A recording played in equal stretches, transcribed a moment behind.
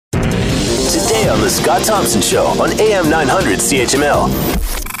weekday on The Scott Thompson Show on AM 900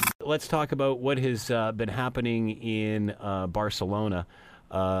 CHML. Let's talk about what has been happening in Barcelona.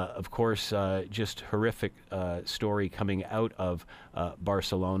 Of course, just horrific story coming out of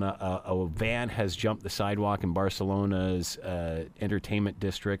Barcelona. A van has jumped the sidewalk in Barcelona's entertainment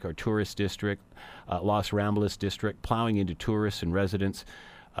district or tourist district, Los Ramblas district, plowing into tourists and residents.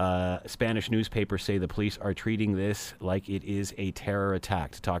 Spanish newspapers say the police are treating this like it is a terror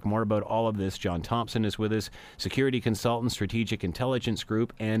attack. To talk more about all of this, John Thompson is with us, security consultant, Strategic Intelligence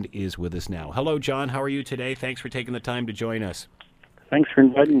Group, and is with us now. Hello, John. How are you today? Thanks for taking the time to join us. Thanks for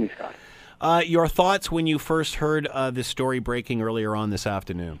inviting me, Scott. Your thoughts when you first heard this story breaking earlier on this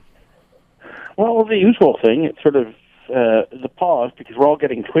afternoon? Well, the usual thing. It's sort of the pause because we're all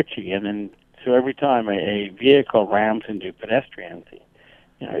getting twitchy, and so every time a vehicle rams into pedestrians,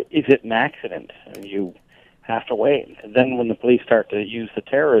 is it an accident? And you have to wait. And then when the police start to use the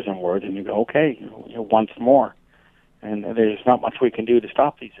terrorism word, and you go, okay, once more. And there's not much we can do to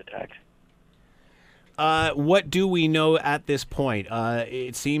stop these attacks. What do we know at this point?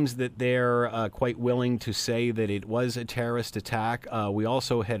 It seems that they're quite willing to say that it was a terrorist attack. We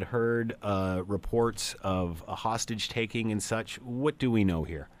also had heard reports of a hostage taking and such. What do we know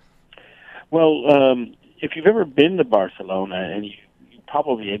here? Well, if you've ever been to Barcelona, and you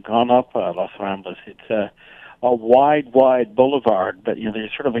probably have gone up Los Ramblas, it's a wide boulevard, but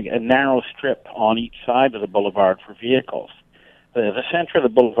there's sort of a narrow strip on each side of the boulevard for vehicles. The center of the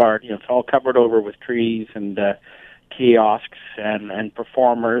boulevard, it's all covered over with trees and kiosks and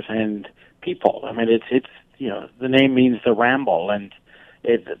performers and people. I mean, it's the name means the ramble, and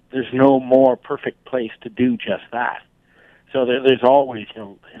there's no more perfect place to do just that. So there's always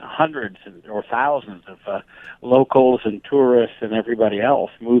hundreds or thousands of locals and tourists and everybody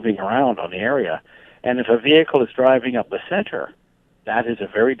else moving around on the area. And if a vehicle is driving up the center, that is a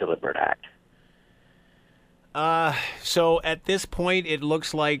very deliberate act. So at this point, it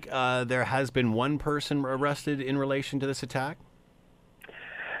looks like there has been one person arrested in relation to this attack?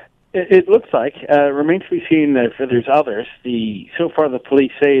 It looks like. Remains to be seen if there's others. So far, the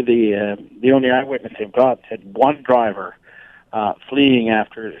police say the only eyewitness they've got said one driver fleeing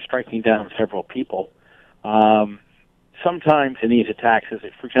after striking down several people. Sometimes in these attacks, as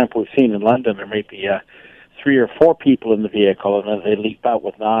for example we've seen in London, there may be 3 or 4 people in the vehicle, and then they leap out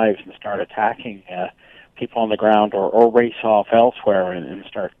with knives and start attacking people on the ground, or race off elsewhere and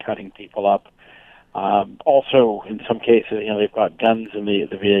start cutting people up. Also, in some cases, they've got guns in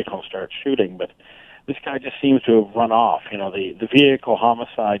the vehicle and start shooting, but this guy just seems to have run off. The vehicle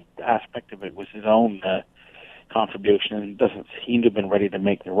homicide aspect of it was his own contribution, and doesn't seem to have been ready to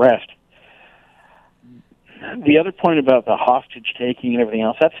make the rest. The other point about the hostage taking and everything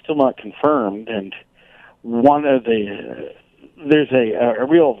else, that's still not confirmed, and there's a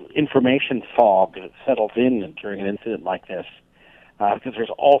real information fog that settles in during an incident like this, because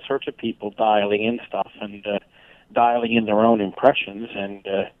there's all sorts of people dialing in stuff and dialing in their own impressions, and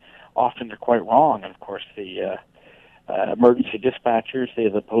often they're quite wrong. And of course, the emergency dispatchers,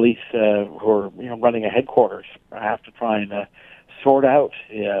 the police who are running a headquarters have to try and sort out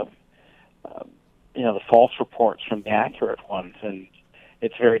the false reports from the accurate ones, and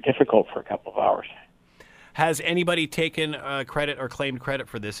it's very difficult for a couple of hours. Has anybody taken credit or claimed credit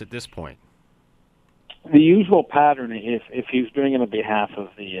for this at this point? The usual pattern, if he's doing it on behalf of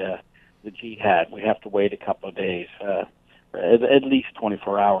the jihad, we have to wait a couple of days, at least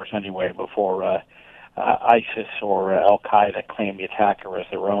 24 hours anyway, before ISIS or Al-Qaeda claim the attacker as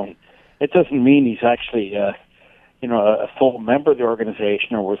their own. It doesn't mean he's actually a full member of the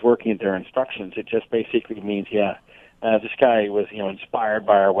organization or was working at their instructions. It just basically means, this guy was, inspired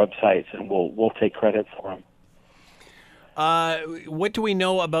by our websites, and we'll take credit for him. What do we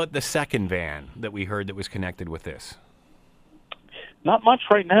know about the second van that we heard that was connected with this? Not much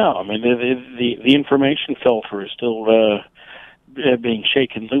right now. I mean, the information filter is still being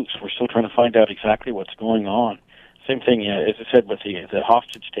shaken loose. We're still trying to find out exactly what's going on. Same thing, as I said, with the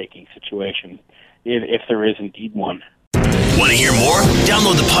hostage-taking situation, if there is indeed one. Want to hear more?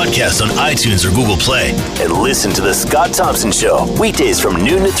 Download the podcast on iTunes or Google Play and listen to The Scott Thompson Show weekdays from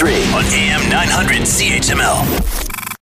noon to 3 on AM 900 CHML.